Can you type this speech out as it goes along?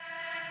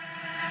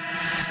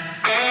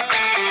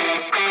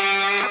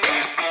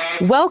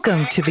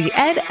Welcome to the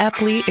Ed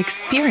Epley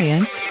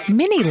Experience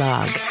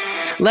Mini-Log.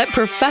 Let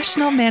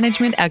professional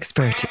management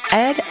expert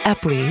Ed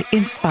Epley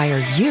inspire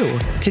you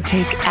to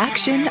take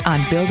action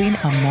on building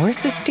a more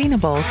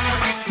sustainable,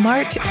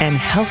 smart, and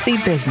healthy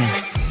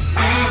business.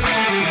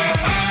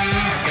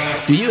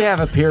 Do you have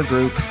a peer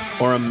group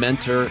or a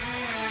mentor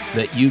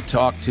that you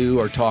talk to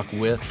or talk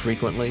with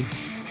frequently?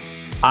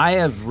 I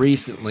have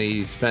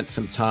recently spent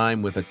some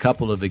time with a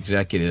couple of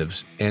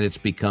executives, and it's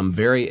become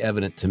very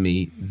evident to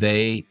me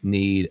they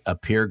need a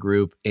peer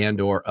group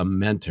and or a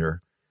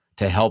mentor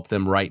to help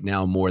them right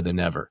now more than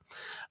ever.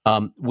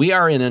 We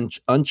are in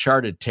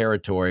uncharted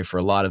territory for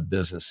a lot of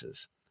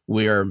businesses.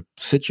 We are in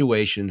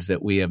situations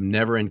that we have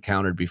never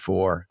encountered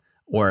before,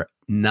 or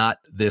not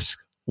this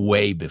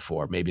way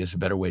before. Maybe it's a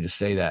better way to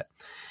say that.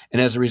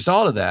 And as a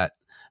result of that,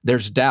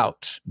 there's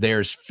doubts,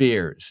 there's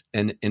fears.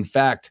 And in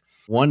fact,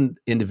 one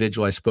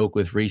individual I spoke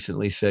with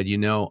recently said,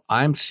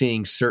 I'm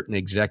seeing certain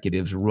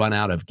executives run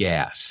out of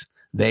gas.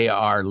 They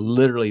are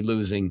literally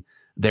losing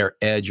their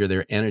edge or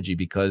their energy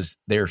because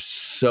they're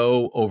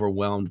so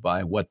overwhelmed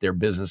by what their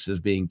business is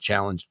being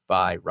challenged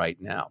by right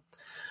now.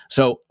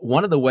 So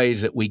one of the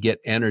ways that we get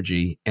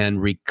energy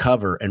and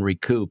recover and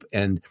recoup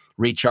and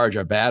recharge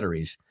our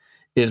batteries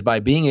is by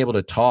being able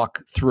to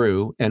talk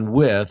through and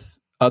with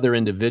other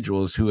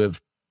individuals who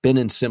have been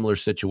in similar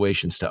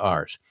situations to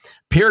ours.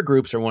 Peer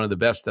groups are one of the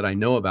best that I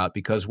know about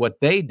because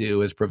what they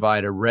do is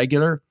provide a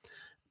regular,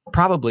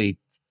 probably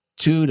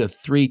 2 to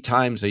 3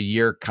 times a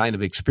year kind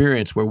of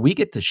experience where we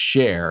get to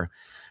share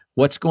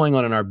what's going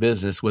on in our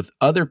business with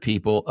other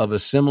people of a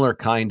similar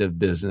kind of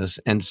business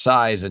and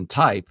size and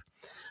type,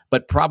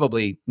 but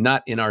probably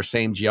not in our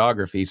same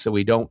geography, so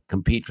we don't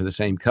compete for the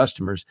same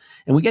customers.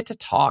 And we get to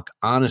talk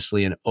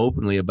honestly and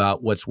openly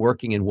about what's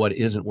working and what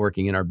isn't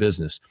working in our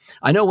business.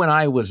 I know when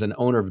I was an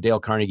owner of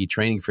Dale Carnegie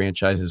training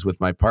franchises with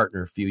my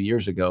partner a few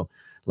years ago,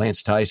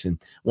 Lance Tyson,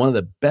 one of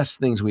the best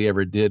things we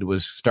ever did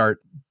was start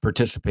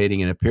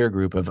participating in a peer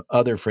group of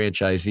other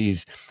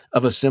franchisees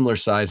of a similar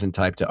size and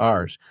type to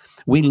ours.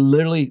 We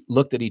literally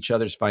looked at each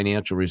other's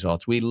financial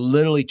results. We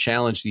literally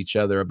challenged each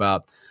other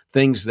about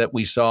things that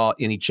we saw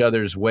in each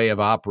other's way of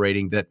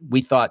operating that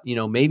we thought,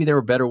 maybe there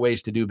were better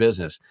ways to do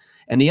business.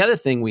 And the other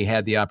thing we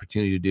had the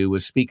opportunity to do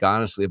was speak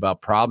honestly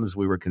about problems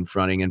we were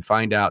confronting and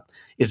find out,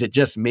 is it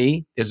just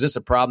me? Is this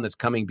a problem that's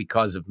coming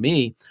because of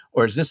me?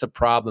 Or is this a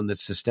problem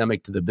that's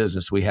systemic to the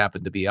business we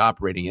happen to be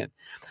operating in?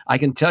 I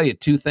can tell you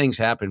 2 things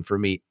happened for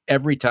me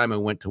every time I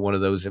went to one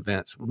of those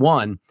events.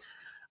 One,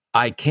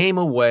 I came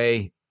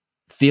away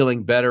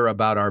feeling better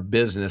about our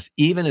business,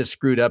 even as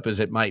screwed up as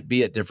it might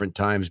be at different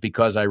times,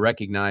 because I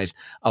recognized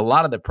a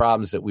lot of the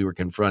problems that we were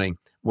confronting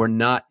were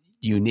not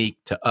unique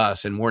to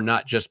us and were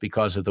not just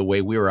because of the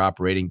way we were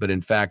operating, but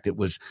in fact, it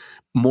was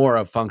more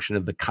a function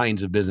of the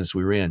kinds of business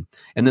we were in.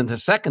 And then the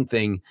second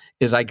thing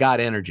is I got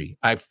energy.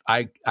 I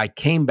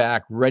came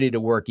back ready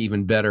to work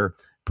even better,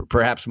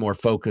 perhaps more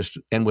focused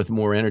and with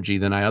more energy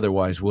than I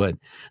otherwise would.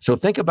 So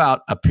think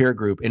about a peer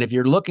group. And if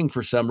you're looking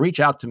for some, reach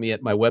out to me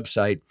at my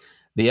website,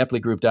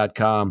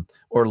 theepleygroup.com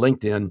or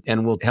LinkedIn,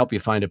 and we'll help you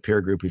find a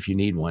peer group if you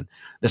need one.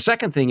 The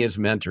second thing is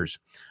mentors.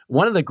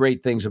 One of the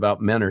great things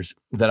about mentors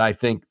that I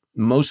think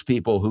most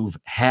people who've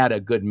had a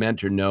good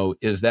mentor know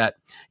is that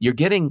you're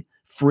getting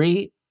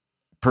free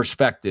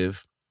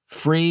perspective,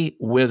 free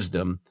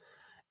wisdom,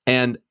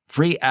 and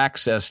free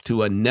access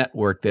to a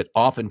network that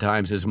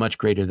oftentimes is much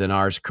greater than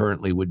ours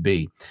currently would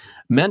be.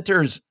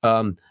 Mentors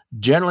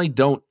generally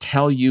don't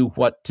tell you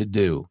what to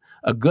do.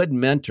 A good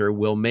mentor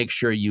will make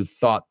sure you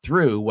thought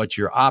through what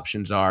your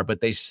options are,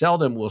 but they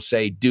seldom will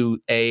say do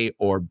A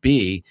or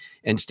B.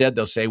 Instead,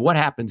 they'll say, what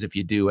happens if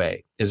you do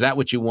A? Is that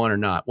what you want or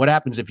not? What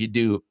happens if you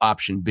do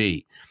option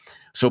B?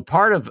 So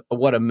part of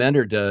what a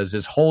mentor does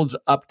is holds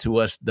up to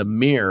us the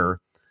mirror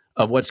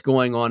of what's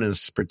going on in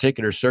a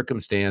particular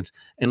circumstance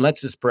and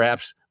lets us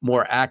perhaps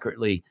more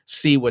accurately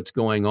see what's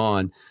going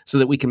on so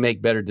that we can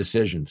make better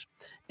decisions.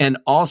 And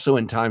also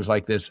in times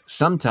like this,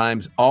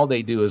 sometimes all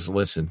they do is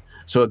listen.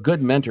 So a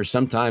good mentor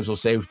sometimes will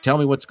say, tell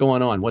me what's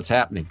going on, what's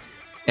happening.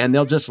 And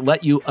they'll just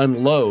let you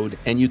unload,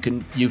 and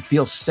you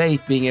feel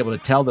safe being able to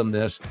tell them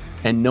this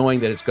and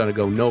knowing that it's going to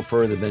go no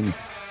further than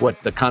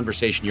what the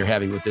conversation you're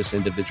having with this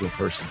individual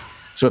person.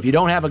 So if you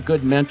don't have a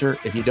good mentor,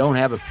 if you don't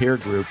have a peer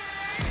group,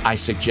 I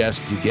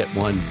suggest you get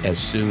one as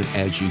soon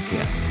as you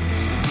can.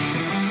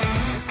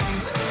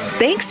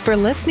 Thanks for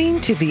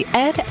listening to the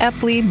Ed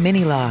Epley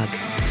Mini-Log.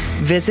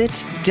 Visit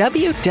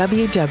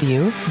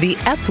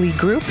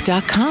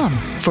www.theepleygroup.com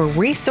for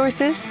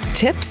resources,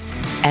 tips,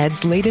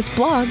 Ed's latest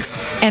blogs,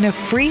 and a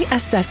free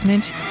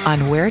assessment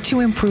on where to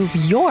improve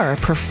your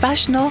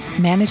professional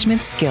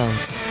management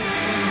skills.